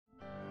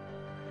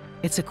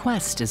It's a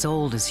quest as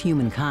old as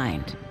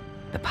humankind.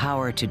 The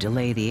power to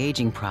delay the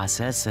aging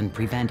process and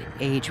prevent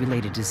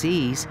age-related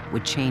disease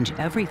would change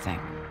everything.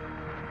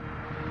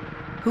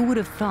 Who would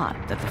have thought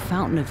that the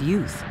fountain of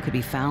youth could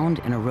be found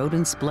in a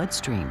rodent's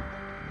bloodstream?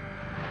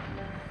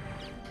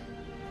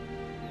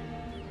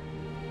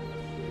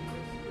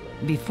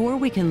 Before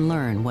we can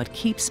learn what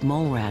keeps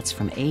mole rats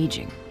from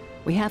aging,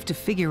 we have to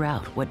figure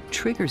out what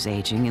triggers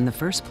aging in the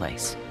first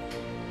place.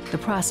 The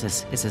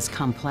process is as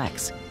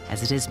complex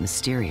as it is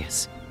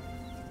mysterious.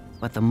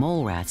 But the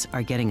mole rats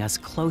are getting us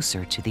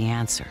closer to the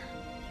answer.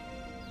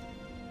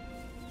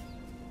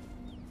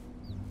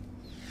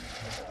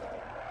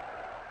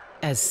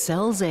 As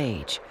cells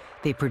age,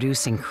 they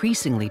produce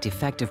increasingly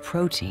defective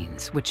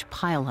proteins which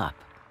pile up,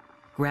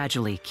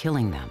 gradually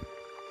killing them.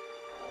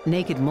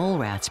 Naked mole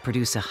rats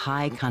produce a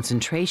high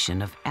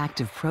concentration of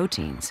active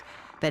proteins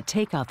that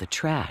take out the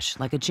trash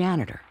like a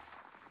janitor.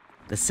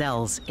 The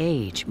cells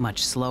age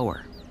much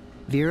slower.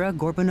 Vera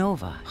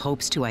Gorbanova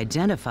hopes to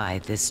identify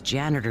this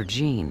janitor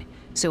gene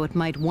so it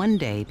might one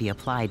day be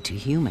applied to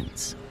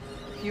humans.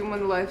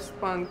 Human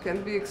lifespan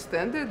can be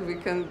extended. We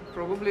can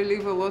probably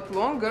live a lot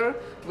longer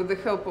with the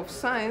help of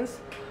science.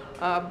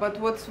 But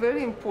what's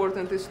very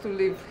important is to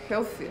live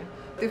healthy.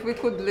 If we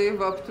could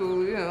live up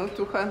to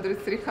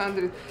 200,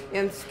 300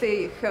 and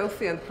stay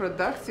healthy and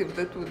productive,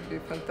 that would be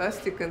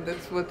fantastic, and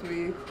that's what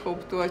we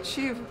hope to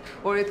achieve,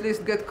 or at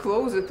least get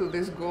closer to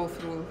this goal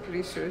through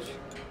research.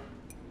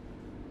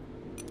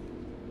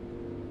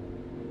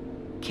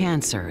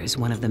 Cancer is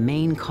one of the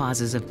main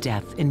causes of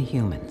death in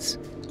humans.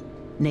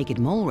 Naked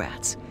mole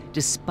rats,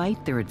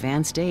 despite their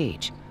advanced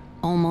age,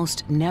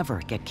 almost never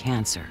get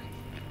cancer.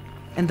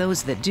 And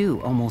those that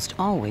do almost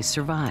always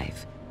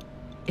survive.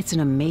 It's an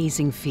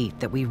amazing feat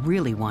that we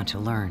really want to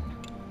learn.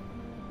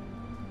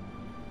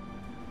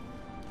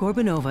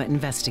 Gorbanova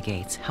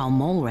investigates how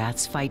mole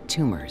rats fight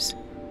tumors.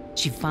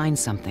 She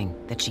finds something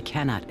that she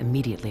cannot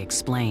immediately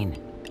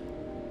explain.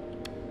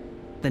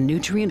 The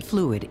nutrient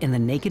fluid in the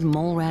naked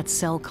mole rat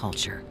cell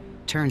culture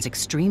turns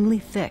extremely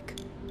thick.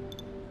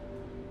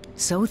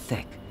 So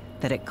thick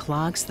that it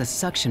clogs the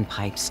suction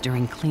pipes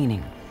during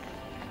cleaning.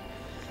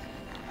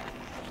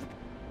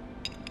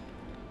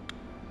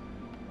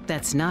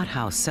 That's not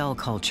how cell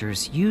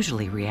cultures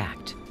usually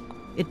react.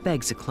 It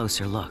begs a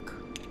closer look.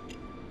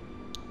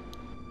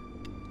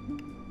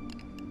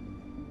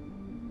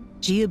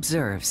 She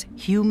observes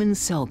human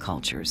cell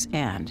cultures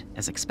and,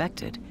 as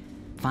expected,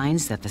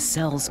 finds that the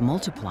cells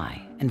multiply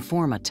and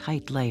form a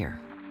tight layer.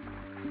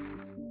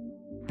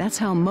 That's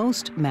how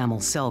most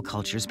mammal cell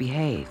cultures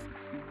behave.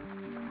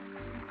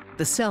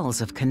 The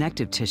cells of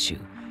connective tissue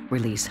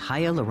release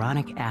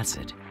hyaluronic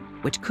acid,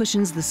 which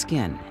cushions the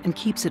skin and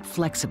keeps it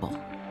flexible.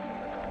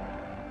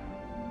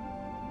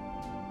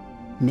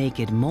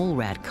 Naked mole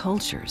rat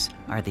cultures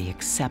are the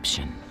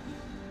exception.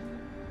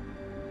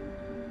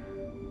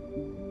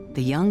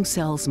 The young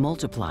cells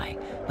multiply,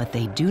 but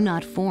they do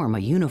not form a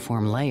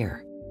uniform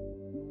layer.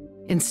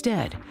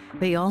 Instead,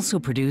 they also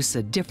produce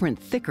a different,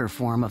 thicker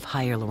form of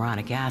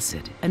hyaluronic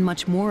acid, and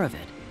much more of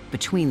it,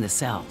 between the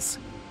cells.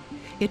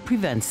 It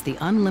prevents the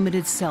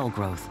unlimited cell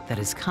growth that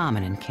is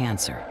common in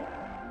cancer.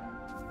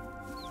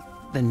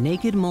 The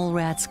naked mole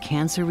rat's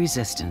cancer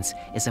resistance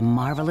is a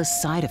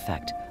marvelous side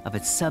effect of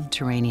its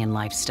subterranean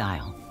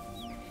lifestyle.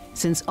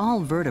 Since all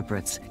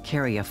vertebrates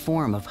carry a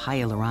form of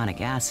hyaluronic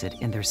acid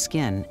in their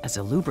skin as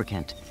a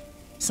lubricant,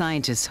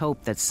 scientists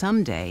hope that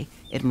someday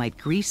it might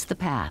grease the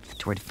path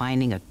toward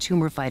finding a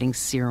tumor-fighting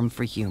serum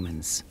for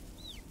humans.